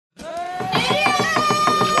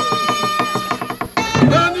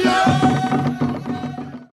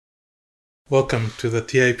Welcome to the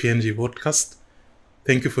TIPNG VoteCast.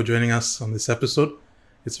 Thank you for joining us on this episode.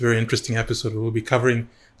 It's a very interesting episode. We will be covering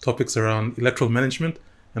topics around electoral management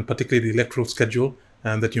and particularly the electoral schedule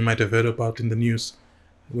that you might have heard about in the news.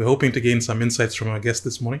 We're hoping to gain some insights from our guest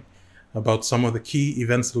this morning about some of the key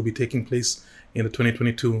events that will be taking place in the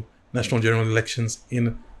 2022 National General Elections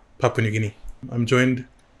in Papua New Guinea. I'm joined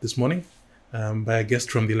this morning by a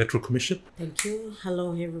guest from the Electoral Commission. Thank you.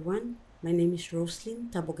 Hello, everyone. My name is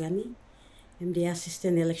Roselyn Tabogani. I'm the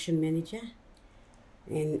Assistant Election Manager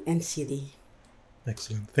in NCD.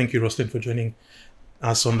 Excellent. Thank you, Roselyn, for joining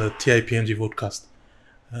us on the TIPNG VoteCast.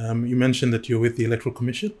 You mentioned that you're with the Electoral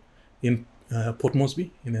Commission in Port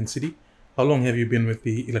Moresby in NCD. How long have you been with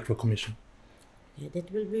the Electoral Commission?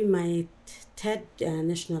 That will be my third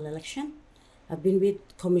national election. I've been with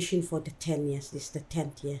Commission for the 10 years. This is the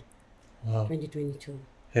 10th year, Wow. 2022.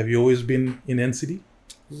 Have you always been in NCD?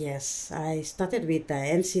 Yes, I started with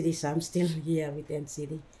NCD, so I'm still here with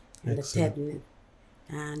NCD in the third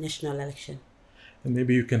national election. And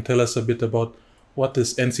maybe you can tell us a bit about what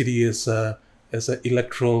this NCD is as an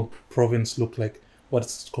electoral province look like.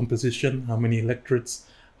 What's its composition? How many electorates?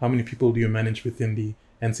 How many people do you manage within the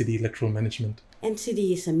NCD electoral management?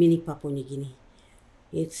 NCD is a mini Papua New Guinea.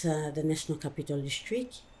 It's the National Capital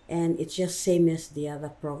District, and it's just same as the other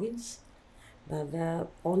province. But the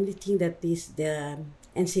only thing that is the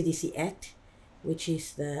NCDC Act, which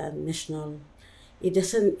is the national, it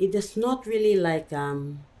does not really like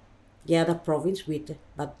the other province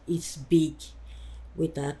but it's big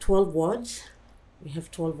with 12 wards. We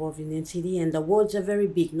have 12 wards in NCD, and the wards are very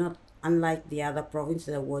big, not unlike the other province.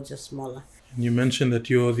 The wards are smaller. And you mentioned that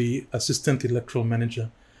you're the Assistant Electoral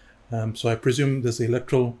Manager. So I presume there's the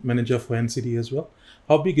Electoral Manager for NCD as well.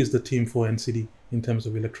 How big is the team for NCD in terms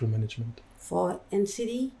of electoral management? For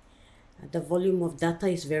NCD, the volume of data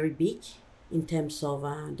is very big in terms of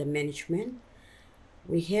the management.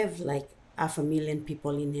 We have like 500,000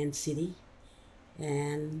 people in NCD,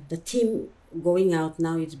 and the team going out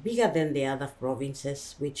now is bigger than the other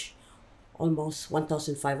provinces, which almost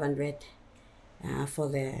 1,500 for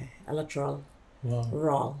the electoral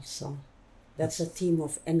roll. So that's a team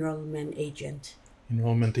of enrollment agent.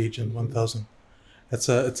 1,000. It's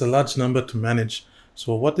a large number to manage.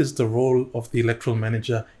 So what is the role of the electoral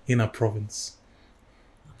manager in a province?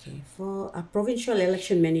 Okay, for a provincial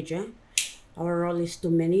election manager, our role is to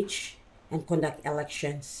manage and conduct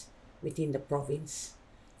elections within the province.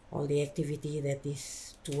 All the activity that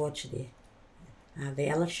is towards the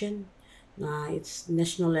election. It's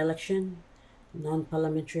national election,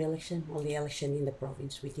 non-parliamentary election, all the election in the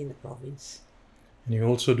province, within the province. And you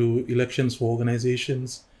also do elections for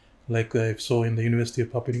organizations, like I saw in the University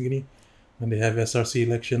of Papua New Guinea. When they have SRC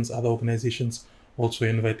elections, other organizations also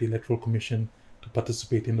invite the Electoral Commission to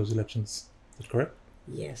participate in those elections. Is that correct?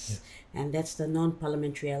 Yes. And that's the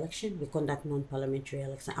non-parliamentary election. We conduct non-parliamentary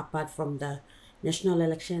elections. Apart from the national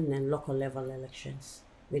election and local level elections,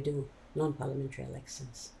 we do non-parliamentary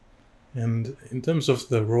elections. And in terms of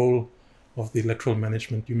the role of the electoral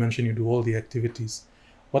management, you mentioned you do all the activities.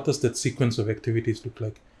 What does that sequence of activities look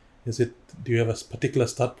like? Do you have a particular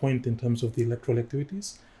start point in terms of the electoral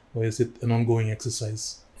activities, or is it an ongoing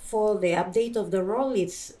exercise? For the update of the role,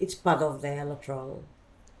 it's part of the electoral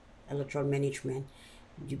management.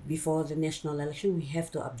 Before the national election, we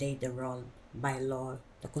have to update the role by law,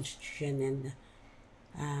 the constitution,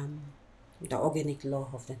 and the organic law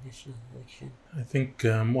of the national election. I think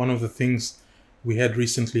one of the things we had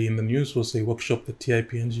recently in the news was a workshop that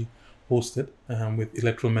TIPNG hosted with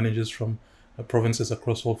electoral managers from provinces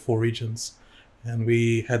across all 4 regions. And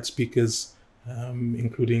we had speakers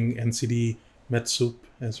including NCD, MetSoup,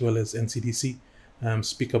 as well as NCDC,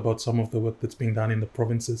 speak about some of the work that's being done in the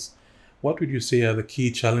provinces. What would you say are the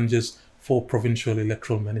key challenges for provincial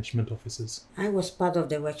electoral management officers? I was part of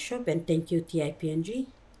the workshop, and thank you TIPNG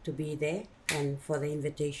to be there and for the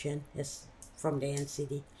invitation from the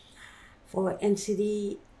NCD. For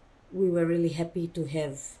NCD, we were really happy to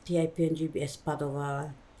have TIPNG as part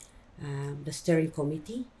of the steering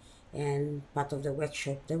committee and part of the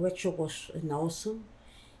workshop. The workshop was awesome.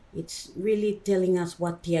 It's really telling us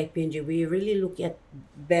what TIPNG, we really look at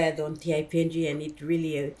bad on TIPNG, and it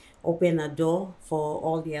really opened a door for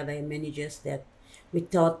all the other managers that we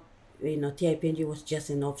thought, TIPNG was just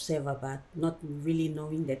an observer, but not really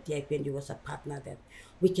knowing that TIPNG was a partner that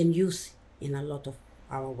we can use in a lot of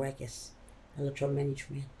our work as electoral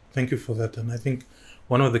management. Thank you for that. And I think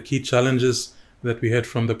one of the key challenges that we had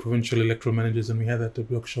from the provincial electoral managers, and we had at the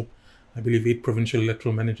workshop, I believe 8 provincial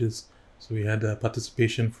electoral managers. So we had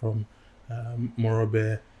participation from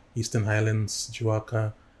Morobe, Eastern Highlands,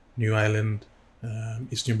 Juaka, New Island,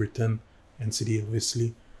 East New Britain, NCD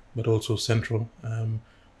obviously, but also central.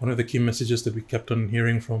 One of the key messages that we kept on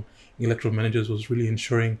hearing from electoral managers was really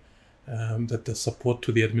ensuring that the support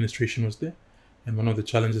to the administration was there. And one of the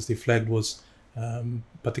challenges they flagged was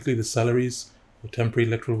particularly the salaries for temporary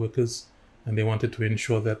electoral workers, and they wanted to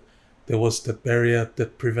ensure that there was that barrier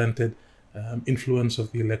that prevented influence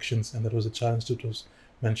of the elections, and that was a challenge that was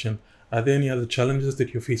mentioned. Are there any other challenges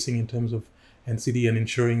that you're facing in terms of NCD and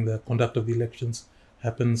ensuring the conduct of the elections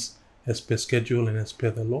happens as per schedule and as per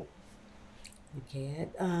the law? Okay,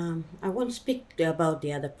 I won't speak about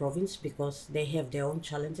the other province because they have their own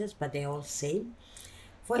challenges, but they're all same.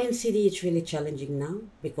 For NCD, it's really challenging now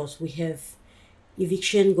because we have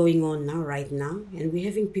eviction going on now, right now, and we're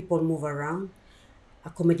having people move around.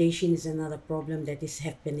 Accommodation is another problem that is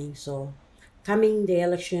happening. So coming the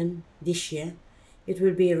election this year, it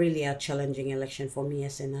will be really a challenging election for me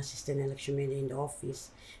as an assistant election manager in the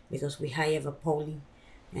office because we have a polling,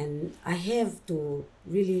 and I have to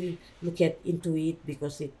really look into it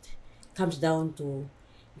because it comes down to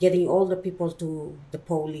getting all the people to the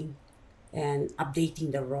polling and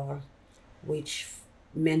updating the roll, which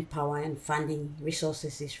manpower and funding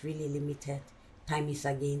resources is really limited. Time is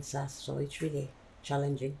against us, so it's really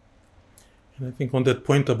challenging. And I think on that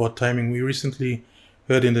point about timing, we recently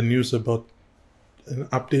heard in the news about an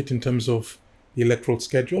update in terms of the electoral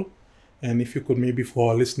schedule. And if you could maybe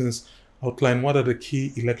for our listeners outline what are the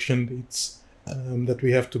key election dates that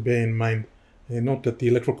we have to bear in mind. And note that the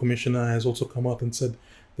Electoral Commissioner has also come out and said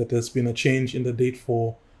that there's been a change in the date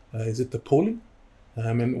for, is it the polling?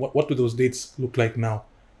 And what do those dates look like now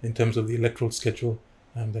in terms of the electoral schedule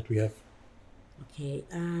that we have? Okay,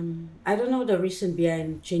 I don't know the reason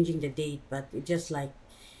behind changing the date, but it just like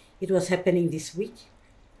it was happening this week.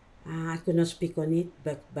 I could not speak on it,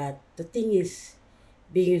 but the thing is,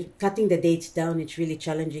 cutting the dates down, it's really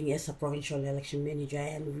challenging as a provincial election manager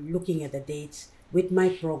and looking at the dates with my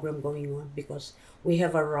program going on because we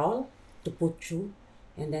have a roll to put through,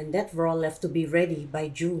 and then that roll have to be ready by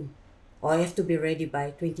June or have to be ready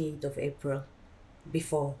by 28th of April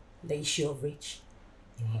before the issue of reach.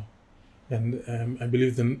 Wow. And I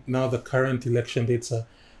believe now the current election dates are,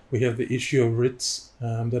 we have the issue of writs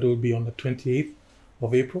that will be on the 28th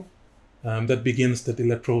of April. That begins the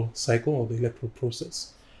electoral cycle or the electoral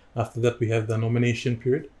process. After that, we have the nomination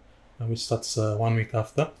period, which starts 1 week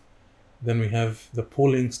after. Then we have the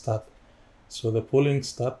polling start. So the polling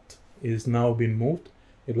start is now been moved.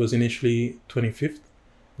 It was initially 25th.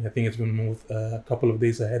 I think it's been moved a couple of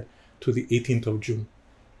days ahead to the 18th of June.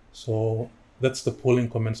 So that's the polling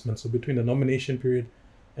commencement. So between the nomination period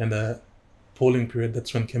and the polling period,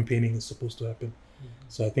 that's when campaigning is supposed to happen. Mm-hmm.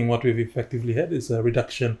 So I think what we've effectively had is a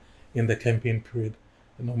reduction in the campaign period.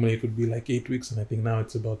 And normally it would be like 8 weeks, and I think now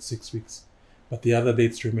it's about 6 weeks. But the other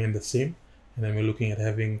dates remain the same. And then we're looking at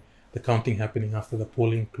having the counting happening after the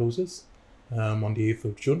polling closes on the 8th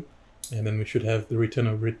of June. And then we should have the return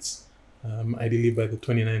of writs ideally by the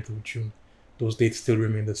 29th of June. Those dates still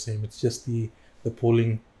remain the same. It's just the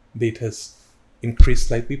polling date has increased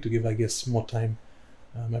slightly to give, I guess, more time.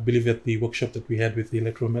 I believe at the workshop that we had with the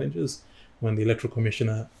electoral managers, when the Electoral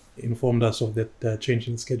Commissioner informed us of that change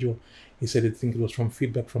in the schedule, he said I think it was from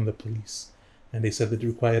feedback from the police. And they said that it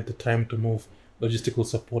required the time to move logistical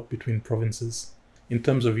support between provinces. In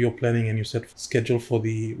terms of your planning and you set schedule for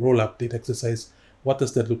the roll-up date exercise, what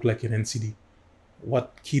does that look like in NCD?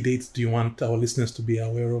 What key dates do you want our listeners to be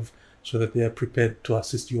aware of so that they are prepared to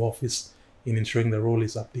assist your office in ensuring the roll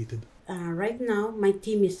is updated? Right now, my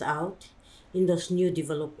team is out in those new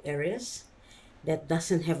developed areas that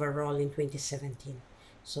doesn't have a roll in 2017.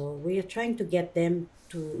 So we are trying to get them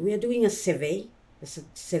we are doing a survey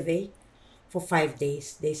for 5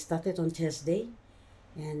 days. They started on Thursday,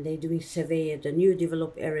 and they're doing survey at the new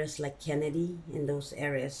developed areas like Kennedy and those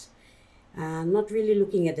areas. Not really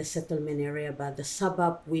looking at the settlement area, but the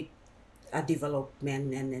suburb with a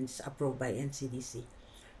development and it's approved by NCDC.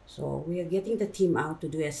 So we are getting the team out to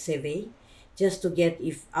do a survey just to get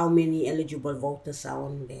how many eligible voters are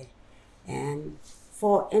on there. And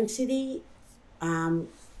for NCD,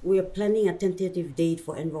 we are planning a tentative date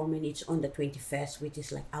for enrollment. It's on the 21st, which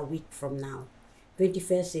is like a week from now.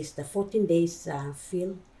 21st is the 14 days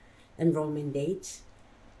field enrollment dates.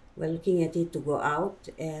 We're looking at it to go out,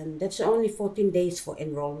 and that's only 14 days for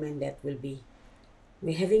enrollment that will be.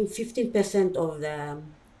 We're having 15% of the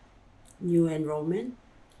new enrollment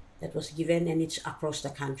that was given, and it's across the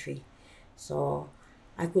country. So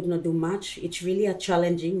I could not do much. It's really a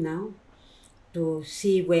challenging now to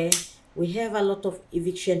see where we have a lot of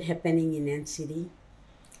eviction happening in NCD.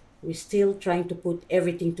 We're still trying to put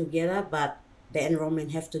everything together, but the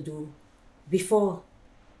enrollment have to do before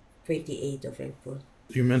 28th of April.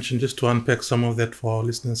 You mentioned, just to unpack some of that for our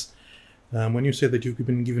listeners, when you say that you've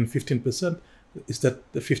been given 15%, is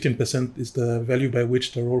that the 15% is the value by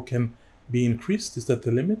which the role can be increased? Is that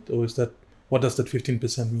the limit, or is that, what does that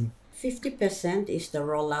 15% mean? 50% is the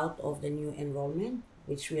rollout of the new enrollment,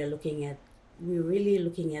 which we are looking at. We're really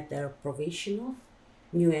looking at the provisional,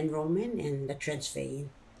 new enrollment, and the transfer in,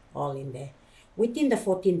 all in there. Within the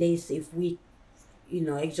 14 days, if we,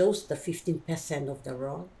 exhaust the 15% of the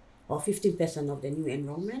role, or 15% of the new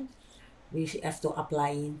enrollment, we have to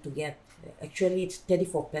apply in to get, actually it's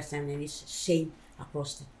 34%, and it's same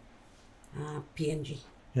across the PNG.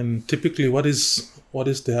 And typically, what is the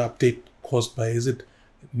update caused by? Is it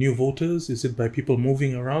new voters? Is it by people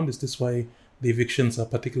moving around? Is this why the evictions are a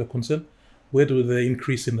particular concern? Where do the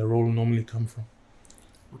increase in the roll normally come from?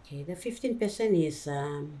 Okay, the 15% is,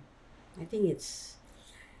 I think it's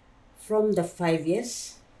from the 5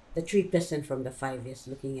 years, the 3% from the 5 years,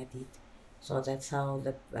 looking at it. So that's how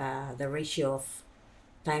the ratio of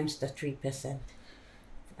times the 3%.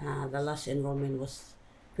 The last enrollment was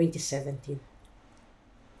 2017.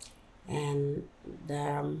 And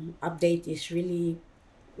the update is really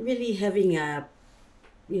having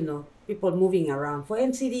people moving around. For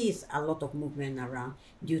NCD, is a lot of movement around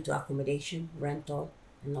due to accommodation, rental,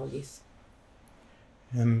 and all this.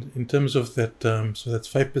 And in terms of that, so that's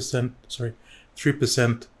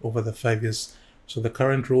 3% over the 5 years. So the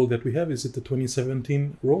current role that we have, is it the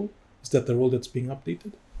 2017 role? Is that the role that's being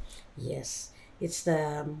updated? Yes, it's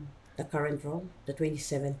the current role, the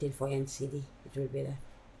 2017 for NCD. It will be there.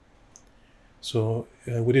 So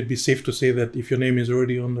would it be safe to say that if your name is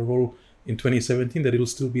already on the roll in 2017, that it will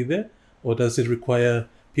still be there? Or does it require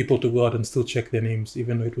people to go out and still check their names,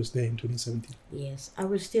 even though it was there in 2017? Yes, I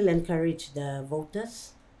will still encourage the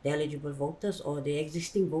voters, the eligible voters or the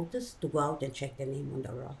existing voters, to go out and check their name on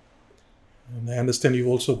the roll. And I understand you've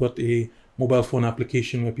also got a mobile phone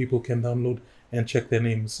application where people can download and check their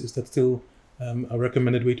names. Is that still a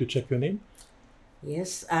recommended way to check your name?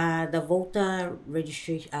 Yes, the voter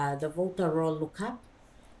registration, the voter roll lookup,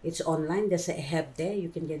 it's online. There's a app there. You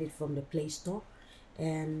can get it from the Play Store,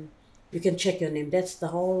 and you can check your name. That's the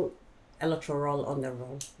whole electoral roll on the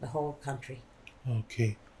roll, the whole country.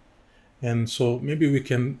 Okay. And so maybe we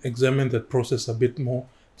can examine that process a bit more,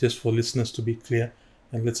 just for listeners to be clear.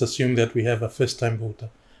 And let's assume that we have a first-time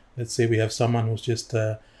voter. Let's say we have someone who's just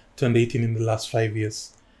turned 18 in the last 5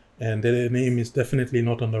 years, and their name is definitely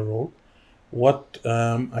not on the roll. What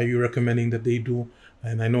are you recommending that they do?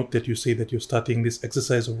 And I note that you say that you're starting this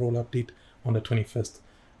exercise of roll update on the 21st.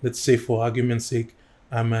 Let's say, for argument's sake,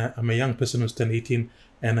 I'm a young person who's turned 18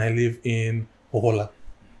 and I live in Hohola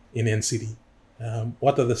in NCD.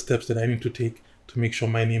 What are the steps that I need to take to make sure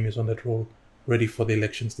my name is on that roll, ready for the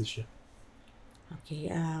elections this year?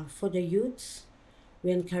 Okay, for the youths,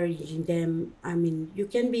 we're encouraging them. I mean, you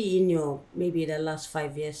can be in maybe the last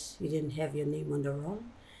 5 years, you didn't have your name on the roll.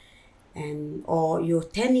 Or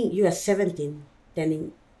you are 17,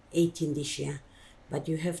 turning 18 this year, but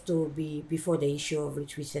you have to be before the issue of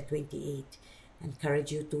which we said 28.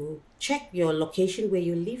 Encourage you to check your location where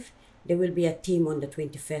you live. There will be a team on the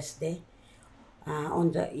 21st there.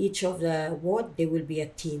 On each of the ward, there will be a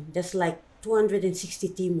team. There's like 260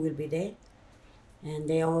 team will be there, and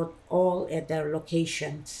they are all at their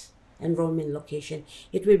locations, enrollment location.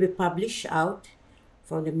 It will be published out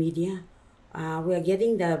from the media. We are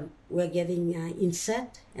getting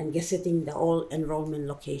insert and gazetting the all enrollment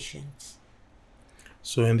locations.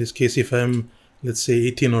 So in this case, if I'm, let's say,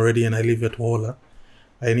 18 already and I live at Hohola,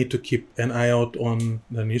 I need to keep an eye out on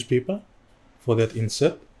the newspaper for that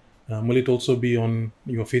insert. Will it also be on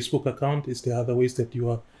your Facebook account? Is there other ways that you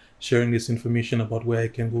are sharing this information about where I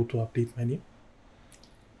can go to update my name?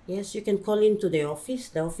 Yes, you can call into the office.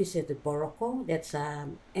 The office at the Boroko. That's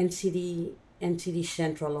NCD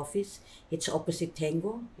Central Office. It's opposite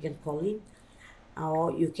Tango. You can call in.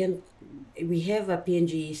 Or we have a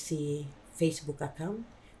PNGAC Facebook account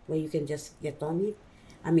where you can just get on it.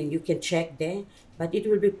 I mean, you can check there, but it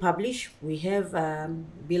will be published. We have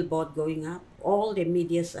billboard going up. All the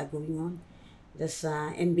medias are going on. This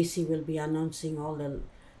NBC will be announcing all the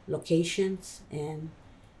locations, and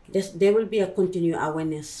there will be a continued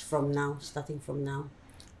awareness starting from now,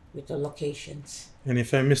 with the locations. And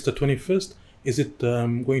if I missed the 21st, is it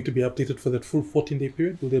going to be updated for that full 14-day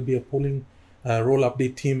period? Will there be a polling roll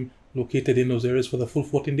update team located in those areas for the full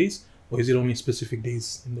 14 days, or is it only specific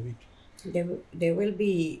days in the week? There will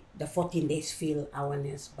be the 14 days field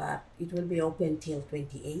awareness, but it will be open till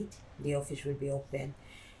 28. The office will be open.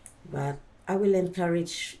 But I will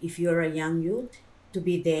encourage, if you're a young youth, to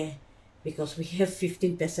be there, because we have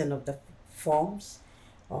 15% of the forms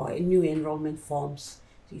or new enrollment forms.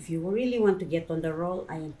 If you really want to get on the roll,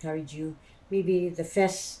 I encourage you, maybe the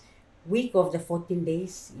first week of the 14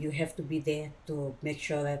 days, you have to be there to make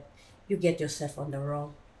sure that you get yourself on the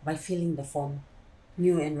roll by filling the form,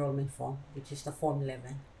 new enrollment form, which is the Form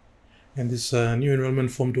 11. And this new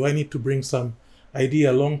enrollment form, do I need to bring some ID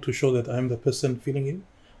along to show that I'm the person filling in?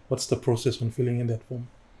 What's the process on filling in that form?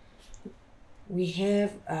 We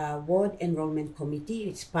have a ward enrollment committee.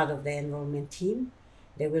 It's part of the enrollment team.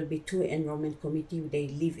 There will be 2 enrollment committee. They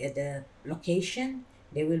live at the location.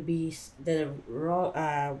 There will be the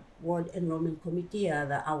ward enrollment committee,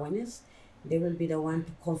 the awareness. They will be the one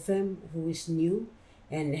to confirm who is new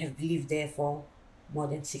and have lived there for more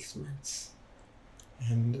than 6 months.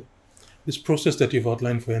 And this process that you've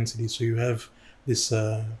outlined for NCD, so you have this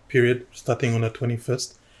period starting on the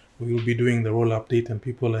 21st. We will be doing the roll update, and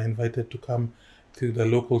people are invited to come to the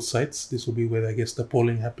local sites. This will be where, I guess, the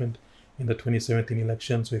polling happened in the 2017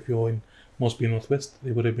 election. So if you're in Mosby Northwest,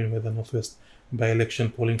 they would have been where the Northwest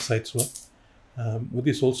by-election polling sites were. Would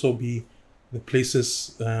this also be the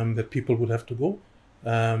places that people would have to go?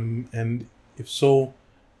 And if so,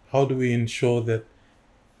 how do we ensure that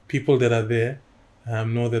people that are there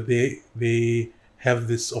know that they have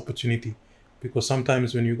this opportunity? Because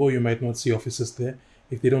sometimes when you go, you might not see officers there.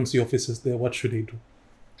 If they don't see officers there, what should they do?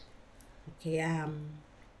 Okay,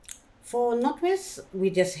 for Northwest, we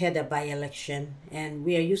just had a by-election, and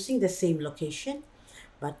we are using the same location,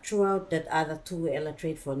 but throughout that other 2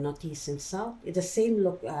 electorate for Northeast and South, it's the same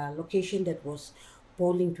location that was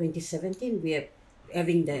polling 2017. We are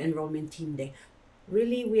having the enrollment team there.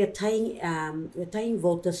 Really, we are tying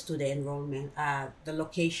voters to the enrollment, the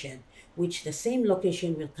location, which the same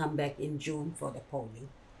location will come back in June for the polling.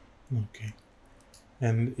 Okay.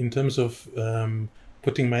 And in terms of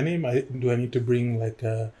putting my name, do I need to bring like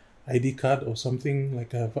a ID card or something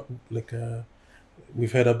like a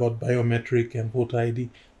we've heard about biometric and voter ID.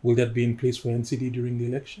 Will that be in place for NCD during the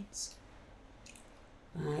elections?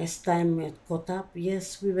 As time had caught up,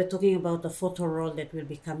 yes, we were talking about the photo roll that will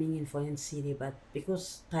be coming in for NCD, but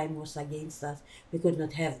because time was against us, we could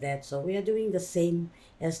not have that. So we are doing the same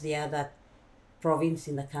as the other province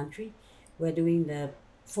in the country. We're doing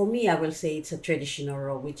for me, I will say it's a traditional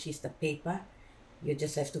roll, which is the paper. You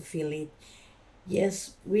just have to fill it.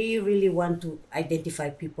 Yes, we really want to identify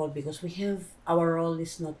people because our roll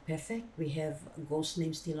is not perfect. We have a ghost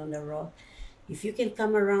name still on the roll. If you can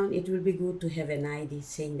come around, it will be good to have an ID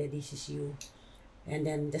saying that this is you. And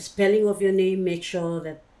then the spelling of your name, make sure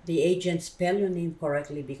that the agent spell your name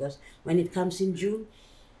correctly, because when it comes in June,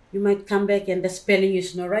 you might come back and the spelling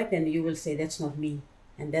is not right and you will say, that's not me.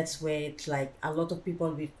 And that's where it's like a lot of people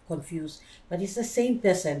will be confused. But it's the same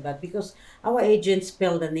person, but because our agent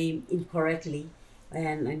spelled the name incorrectly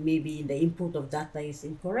and maybe the input of data is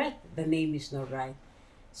incorrect, the name is not right.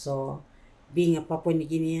 So being a Papua New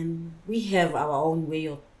Guinean, we have our own way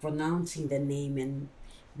of pronouncing the name and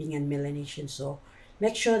being a Melanesian. So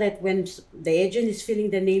make sure that when the agent is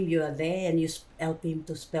filling the name, you are there and you help him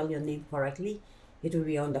to spell your name correctly. It will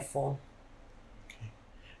be on the form.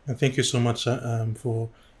 And thank you so much for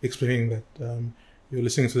explaining that. You're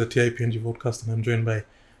listening to the TIPNG VoteCast, and I'm joined by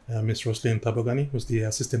Ms. Roselyn Tabogani, who's the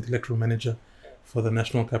Assistant Electoral Manager for the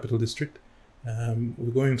National Capital District.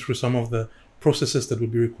 We're going through some of the processes that will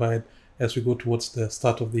be required as we go towards the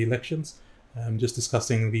start of the elections. Just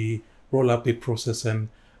discussing the roll update process and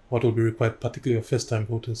what will be required, particularly of first-time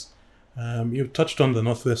voters. You've touched on the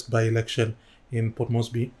Northwest by-election in Port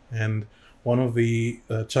Moresby, and one of the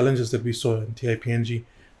challenges that we saw in TIPNG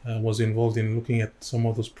was involved in looking at some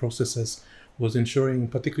of those processes, was ensuring,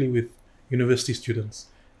 particularly with university students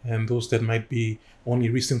and those that might be only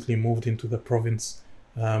recently moved into the province,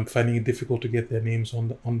 finding it difficult to get their names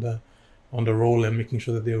on the roll and making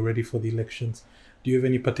sure that they're ready for the elections. Do you have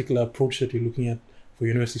any particular approach that you're looking at for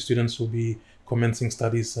university students who will be commencing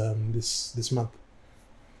studies this month?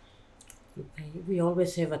 Okay. We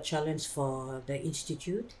always have a challenge for the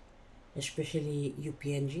institute, especially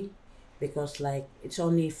UPNG, because like it's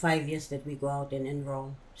only 5 years that we go out and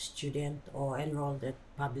enroll student or enroll the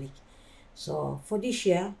public. So for this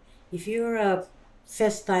year, if you're a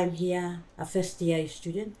first time here, a first year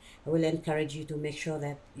student, I will encourage you to make sure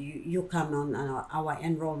that you come on our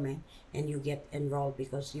enrollment and you get enrolled,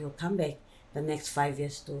 because you'll come back the next 5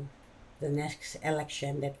 years to the next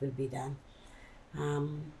election that will be done.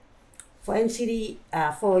 For NCD,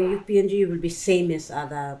 for UPNG, it will be same as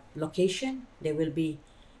other location.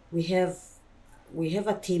 We have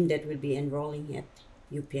a team that will be enrolling at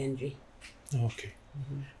UPNG. Okay.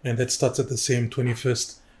 Mm-hmm. And that starts at the same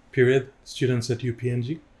 21st period, students at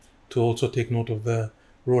UPNG, to also take note of the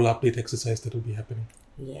roll update exercise that will be happening.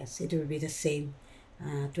 Yes, it will be the same,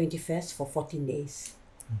 21st for 14 days.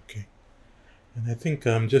 Okay. And I think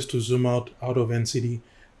just to zoom out of NCD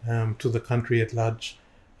to the country at large,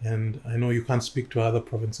 and I know you can't speak to other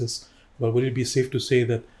provinces, but would it be safe to say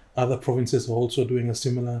that other provinces are also doing a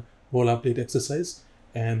similar role update exercise?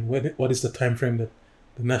 And what is the time frame that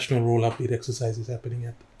the national role update exercise is happening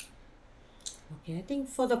at? Okay, I think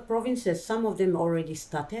for the provinces, some of them already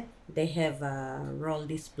started. They have a role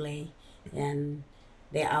display and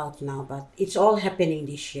they're out now, but it's all happening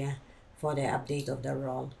this year for the update of the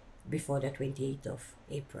role before the 28th of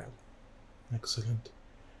April. Excellent.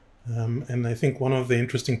 And I think one of the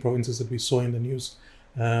interesting provinces that we saw in the news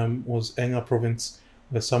was Enga province,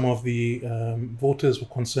 where some of the voters were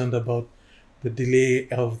concerned about the delay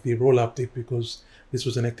of the role update because this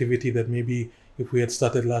was an activity that maybe if we had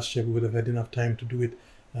started last year, we would have had enough time to do it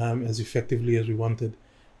as effectively as we wanted.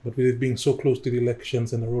 But with it being so close to the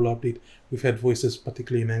elections and the role update, we've had voices,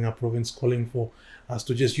 particularly in Enga province, calling for us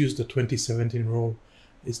to just use the 2017 role.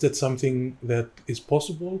 Is that something that is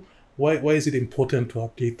possible? Why is it important to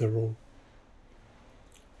update the role?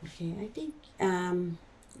 Okay, I think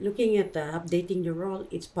looking at updating the role,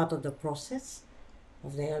 it's part of the process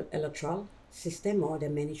of the electoral system or the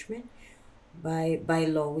management. By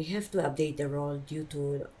law, we have to update the role due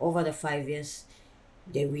to over the 5 years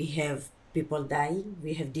that we have people dying,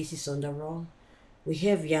 we have disease on the role, we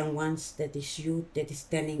have young ones that is youth that is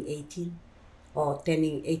turning 18 or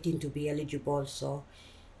turning 18 to be eligible. So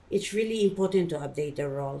it's really important to update the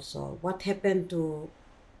role. So what happened to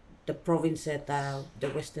the province at the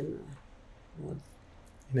western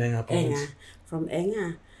Enga province. Enga, from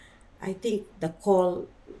Enga, I think the call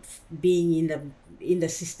being in the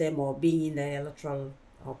system or being in the electoral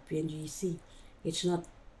or PNGC, it's not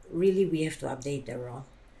really we have to update the role.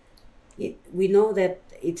 We know that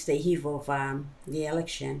it's the eve of the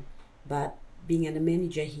election, but being a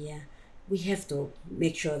manager here, we have to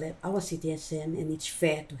make sure that our citizen and it's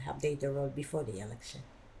fair to update the role before the election.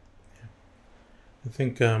 I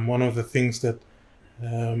think one of the things that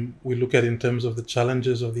we look at in terms of the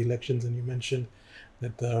challenges of the elections, and you mentioned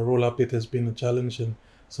that the role update has been a challenge and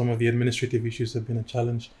some of the administrative issues have been a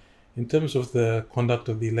challenge. In terms of the conduct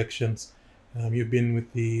of the elections, you've been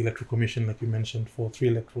with the Electoral Commission, like you mentioned, for 3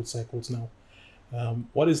 electoral cycles now.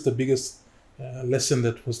 What is the biggest lesson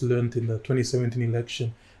that was learned in the 2017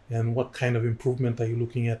 election, and what kind of improvement are you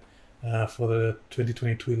looking at for the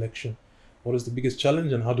 2022 election? What is the biggest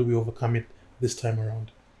challenge and how do we overcome it this time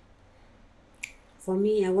around? For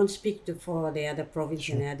me, I won't speak for the other province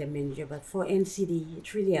Sure. and the other manager, but for NCD,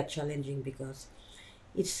 it's really challenging because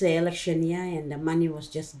it's the election year and the money was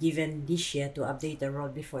just given this year to update the roll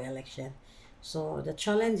before election. So the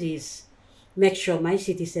challenge is make sure my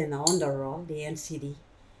citizens are on the roll, the NCD,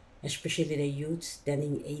 especially the youths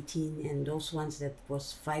turning 18 and those ones that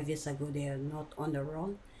was 5 years ago, they are not on the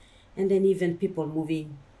roll. And then even people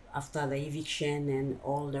moving after the eviction and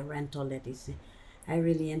all the rental that is. I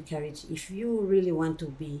really encourage, if you really want to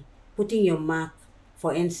be putting your mark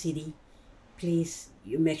for NCD, please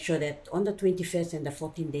you make sure that on the 21st and the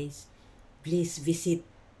 14 days, please visit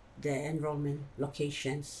the enrollment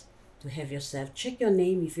locations to have yourself check your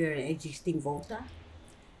name if you're an existing voter.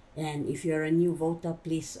 And if you're a new voter,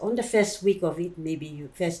 please, on the first week of it, maybe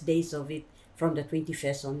first days of it, from the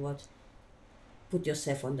 21st onwards, put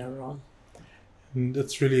yourself on the roll. And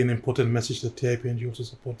that's really an important message that TIPNG also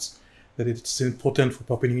supports, that it's important for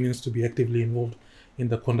Papua New Guineans to be actively involved in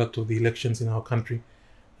the conduct of the elections in our country.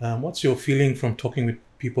 What's your feeling from talking with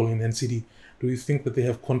people in NCD? Do you think that they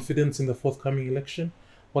have confidence in the forthcoming election?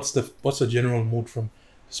 What's the general mood from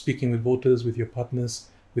speaking with voters, with your partners,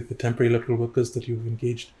 with the temporary electoral workers that you've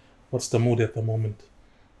engaged? What's the mood at the moment?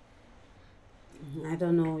 I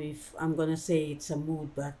don't know if I'm going to say it's a mood,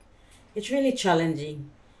 but it's really challenging.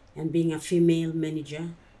 And being a female manager,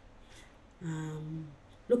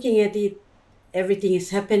 looking at it, everything is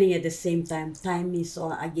happening at the same time. Time is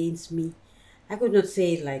all against me. I could not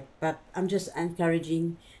say it but I'm just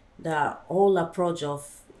encouraging the whole approach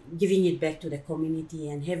of giving it back to the community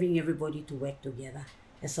and having everybody to work together.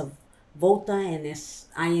 As a voter and as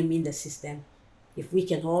I am in the system, if we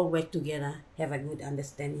can all work together, have a good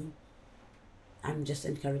understanding, I'm just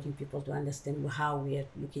encouraging people to understand how we are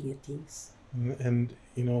looking at things. And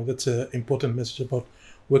that's an important message about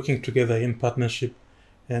working together in partnership.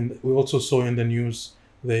 And we also saw in the news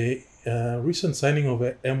the recent signing of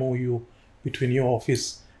a MOU between your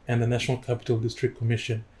office and the National Capital District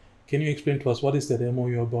Commission. Can you explain to us what is that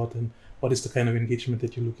MOU about and what is the kind of engagement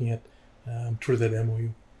that you're looking at through that MOU?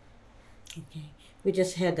 Okay. We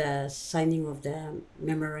just had a signing of the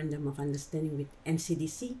Memorandum of Understanding with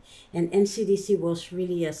NCDC, and NCDC was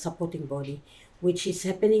really a supporting body, which is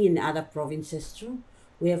happening in other provinces too,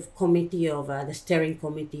 we have committee of the steering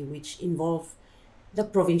committee, which involve the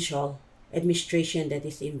provincial administration that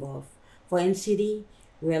is involved. For NCD,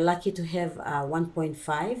 we are lucky to have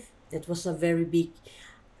 1.5. That was a very big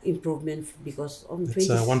improvement because on It's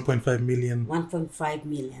 1.5 million 1.5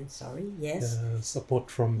 million, yes. support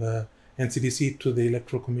from the NCDC to the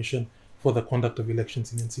Electoral Commission for the conduct of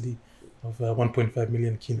elections in NCD of 1.5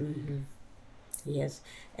 million kin. Mm-hmm. Yes,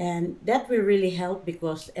 and that will really help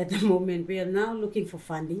because at the moment we are now looking for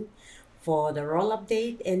funding for the roll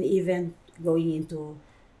update and even going into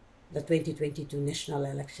the 2022 national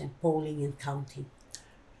election, polling and counting.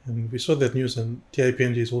 And we saw that news, and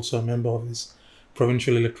TIPNG is also a member of this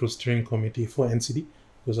Provincial Electoral Steering Committee for NCD,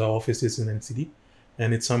 because our office is in NCD.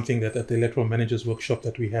 And it's something that at the Electoral Managers Workshop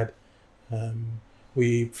that we had,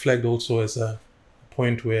 we flagged also as a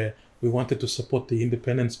point where we wanted to support the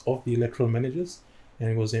independence of the electoral managers. And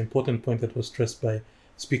it was an important point that was stressed by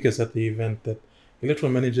speakers at the event, that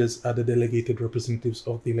electoral managers are the delegated representatives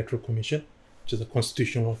of the Electoral Commission, which is a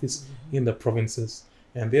constitutional office in the provinces.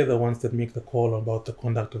 And they're the ones that make the call about the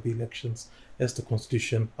conduct of the elections as the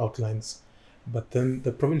Constitution outlines. But then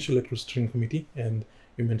the Provincial Electoral Steering Committee, and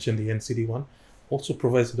you mentioned the NCD one, also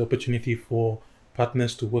provides the opportunity for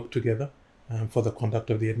partners to work together for the conduct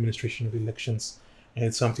of the administration of elections. And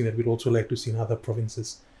it's something that we'd also like to see in other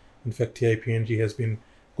provinces. In fact, TIPNG has been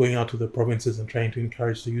going out to the provinces and trying to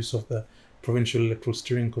encourage the use of the Provincial Electoral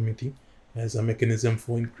Steering Committee as a mechanism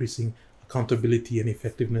for increasing accountability and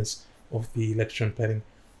effectiveness of the election planning,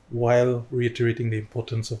 while reiterating the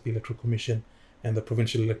importance of the Electoral Commission and the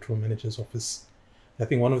Provincial Electoral Manager's Office. I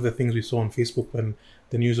think one of the things we saw on Facebook when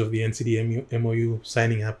the news of the NCD MOU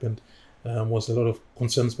signing happened was a lot of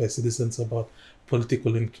concerns by citizens about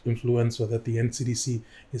political influence, or that the NCDC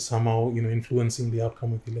is somehow influencing the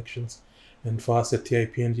outcome of the elections. And for us at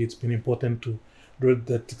TIPNG, it's been important to draw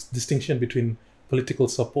that distinction between political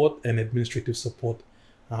support and administrative support.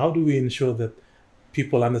 How do we ensure that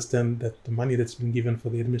people understand that the money that's been given for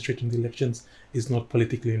the administration of the elections is not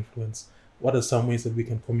politically influenced? What are some ways that we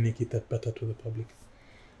can communicate that better to the public?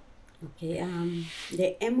 Okay,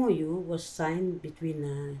 the MOU was signed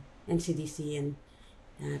between NCDC and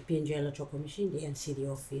PNG Electoral Commission, the NCD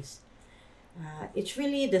office. It's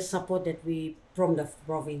really the support that we from the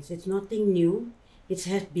province. It's nothing new. It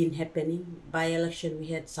has been happening. By election, we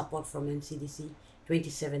had support from NCDC.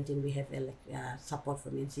 2017, we have support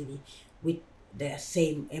from NCD with the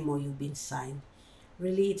same MOU being signed.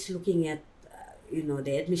 Really, it's looking at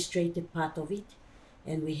the administrative part of it,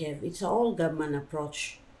 and it's an all government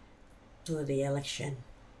approach to the election,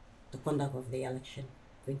 the conduct of the election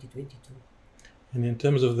 2022. And in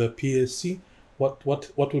terms of the PSC, what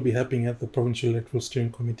will be happening at the Provincial Electoral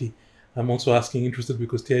Steering Committee? I'm also interested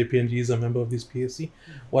because TIPNG is a member of this PSC.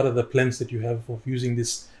 Mm-hmm. What are the plans that you have of using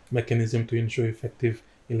this mechanism to ensure effective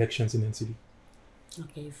elections in NCD?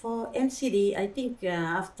 Okay, for NCD, I think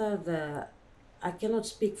I cannot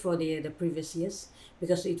speak for the previous years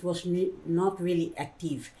because it was not really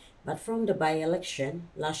active. But from the by-election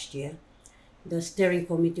last year, the steering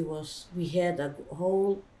committee we had a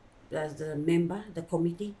whole, as the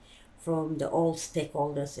committee from all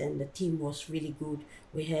stakeholders, and the team was really good.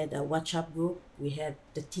 We had a WhatsApp group. We had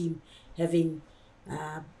the team having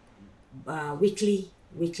weekly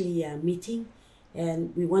meeting,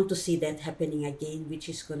 and we want to see that happening again, which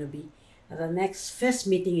is going to be the first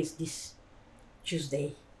meeting is this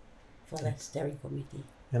Tuesday for the steering committee.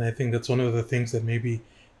 And I think that's one of the things that maybe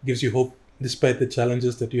gives you hope, despite the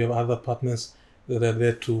challenges, that you have other partners that are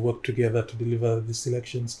there to work together to deliver these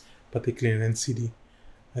elections, particularly in NCD.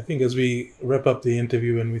 I think as we wrap up the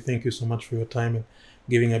interview, and we thank you so much for your time and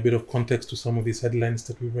giving a bit of context to some of these headlines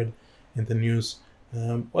that we read in the news,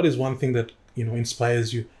 what is one thing that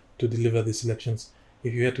inspires you to deliver these elections?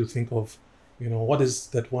 If you had to think of, what is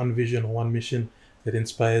that one vision or one mission that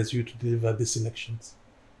inspires you to deliver these elections?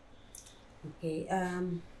 Okay,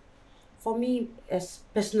 for me, as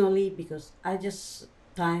personally, because I just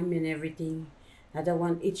time and everything,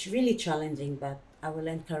 it's really challenging, but I will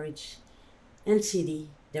encourage NCD,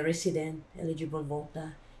 the resident, eligible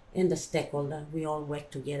voter, and the stakeholder. We all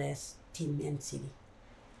work together as Team NCD.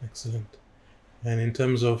 Excellent. And in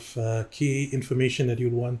terms of key information that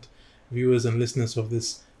you'd want viewers and listeners of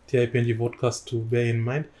this TIPNG VoteCast to bear in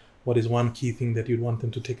mind, what is one key thing that you'd want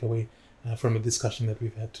them to take away from the discussion that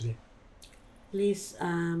we've had today? Please,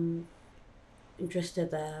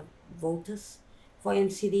 interested voters for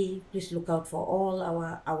NCD, please look out for all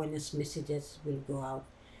our awareness messages will go out.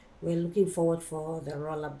 We're looking forward for the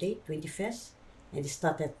roll update 21st, and the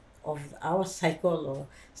started of our cycle or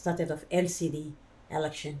started of NCD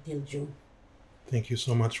election till June. Thank you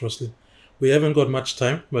so much, Roselyn. We haven't got much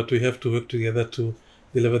time, but we have to work together to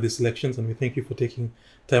deliver these elections. And we thank you for taking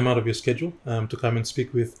time out of your schedule to come and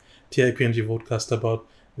speak with TIPNG VoteCast about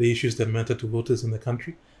the issues that matter to voters in the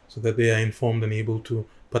country so that they are informed and able to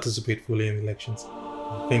participate fully in elections.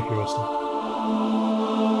 Thank you, Roselyn.